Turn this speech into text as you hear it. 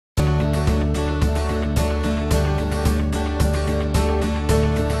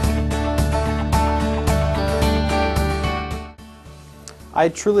I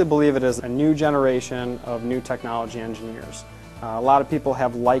truly believe it is a new generation of new technology engineers. A lot of people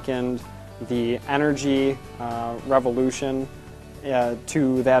have likened the energy revolution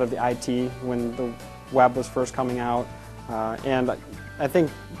to that of the IT when the web was first coming out. And I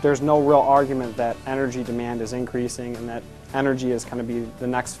think there's no real argument that energy demand is increasing and that energy is going to be the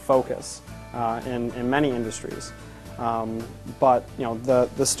next focus in many industries. But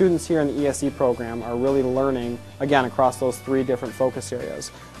the students here in the IS+D program are really learning, again, across those three different focus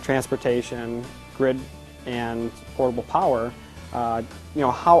areas: transportation, grid, and portable power.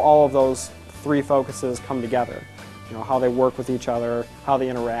 How all of those three focuses come together. How they work with each other, how they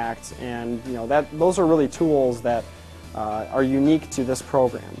interact, and those are really tools that are unique to this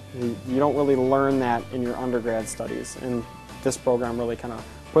program. You don't really learn that in your undergrad studies, and this program really kind of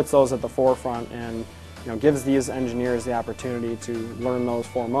puts those at the forefront and gives these engineers the opportunity to learn those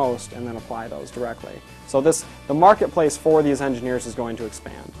foremost and then apply those directly. So the marketplace for these engineers is going to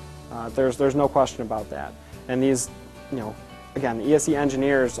expand. There's no question about that. And these, again, the IS+D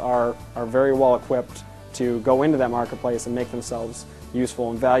engineers are very well equipped to go into that marketplace and make themselves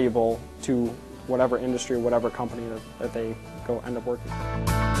useful and valuable to whatever industry, whatever company that they go end up working for.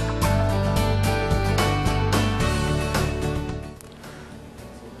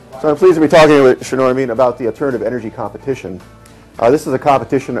 So I'm pleased to be talking with Shanor about the alternative energy competition. This is a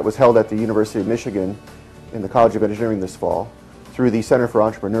competition that was held at the University of Michigan in the College of Engineering this fall through the Center for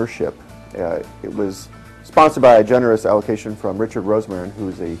Entrepreneurship. It was sponsored by a generous allocation from Richard Rosemarin, who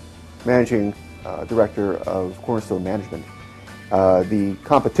is a managing director of Cornerstone Management. The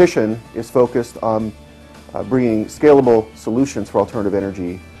competition is focused on bringing scalable solutions for alternative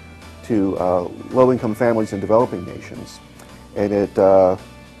energy to low-income families in developing nations. And it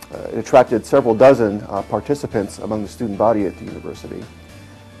attracted several dozen participants among the student body at the university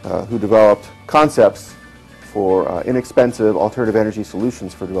who developed concepts for inexpensive alternative energy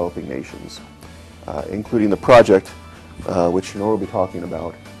solutions for developing nations, including the project which Shanor will be talking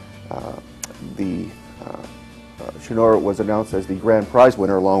about. Shanor was announced as the grand prize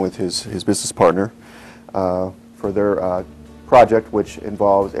winner along with his business partner for their project, which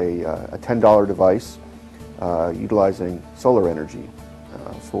involves a $10 device utilizing solar energy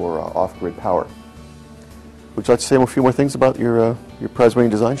for off-grid power. Would you like to say a few more things about your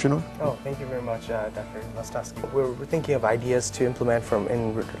prize-winning design, Shanor? Oh, thank you very much, Dr. Lostowski. We're thinking of ideas to implement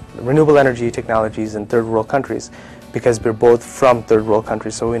in renewable energy technologies in third world countries, because we're both from third world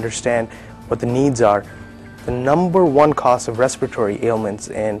countries, so we understand what the needs are. The number one cause of respiratory ailments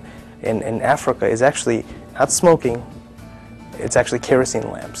in Africa is actually not smoking, it's actually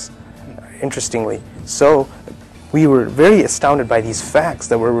kerosene lamps, interestingly. So we were very astounded by these facts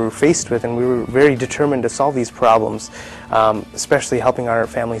that we were faced with, and we were very determined to solve these problems, especially helping our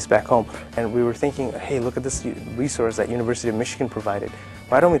families back home. And we were thinking, hey, look at this resource that University of Michigan provided.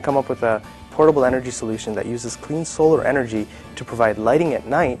 Why don't we come up with a portable energy solution that uses clean solar energy to provide lighting at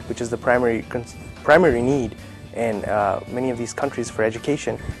night, which is the primary need in many of these countries for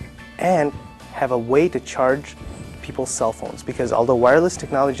education, and have a way to charge people's cell phones. Because although wireless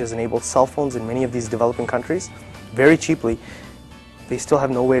technology has enabled cell phones in many of these developing countries very cheaply, they still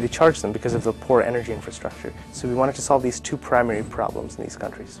have no way to charge them because of the poor energy infrastructure. So we wanted to solve these two primary problems in these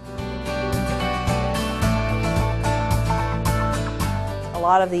countries. A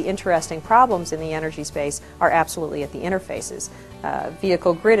lot of the interesting problems in the energy space are absolutely at the interfaces.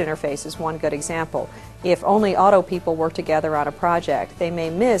 Vehicle grid interface is one good example. If only auto people work together on a project, they may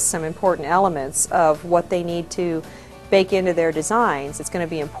miss some important elements of what they need to bake into their designs. It's going to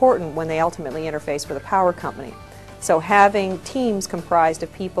be important when they ultimately interface with a power company. So having teams comprised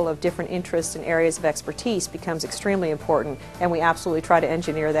of people of different interests and areas of expertise becomes extremely important, and we absolutely try to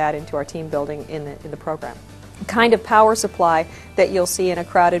engineer that into our team building in the program. The kind of power supply that you'll see in a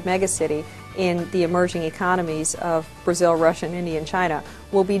crowded megacity in the emerging economies of Brazil, Russia, and India, and China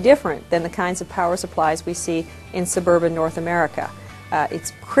will be different than the kinds of power supplies we see in suburban North America.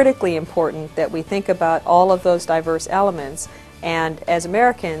 It's critically important that we think about all of those diverse elements, and as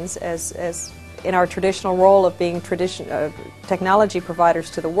Americans, as in our traditional role of being technology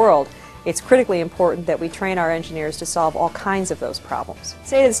providers to the world, it's critically important that we train our engineers to solve all kinds of those problems. I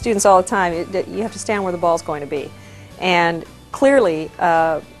say to the students all the time, you have to stand where the ball's going to be. And clearly,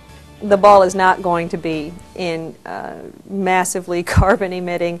 the ball is not going to be in massively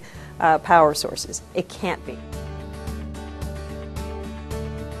carbon-emitting power sources. It can't be.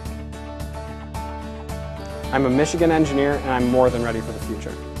 I'm a Michigan engineer, and I'm more than ready for the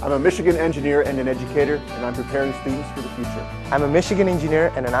future. I'm a Michigan engineer and an educator, and I'm preparing students for the future. I'm a Michigan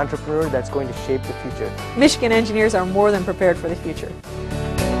engineer and an entrepreneur that's going to shape the future. Michigan engineers are more than prepared for the future.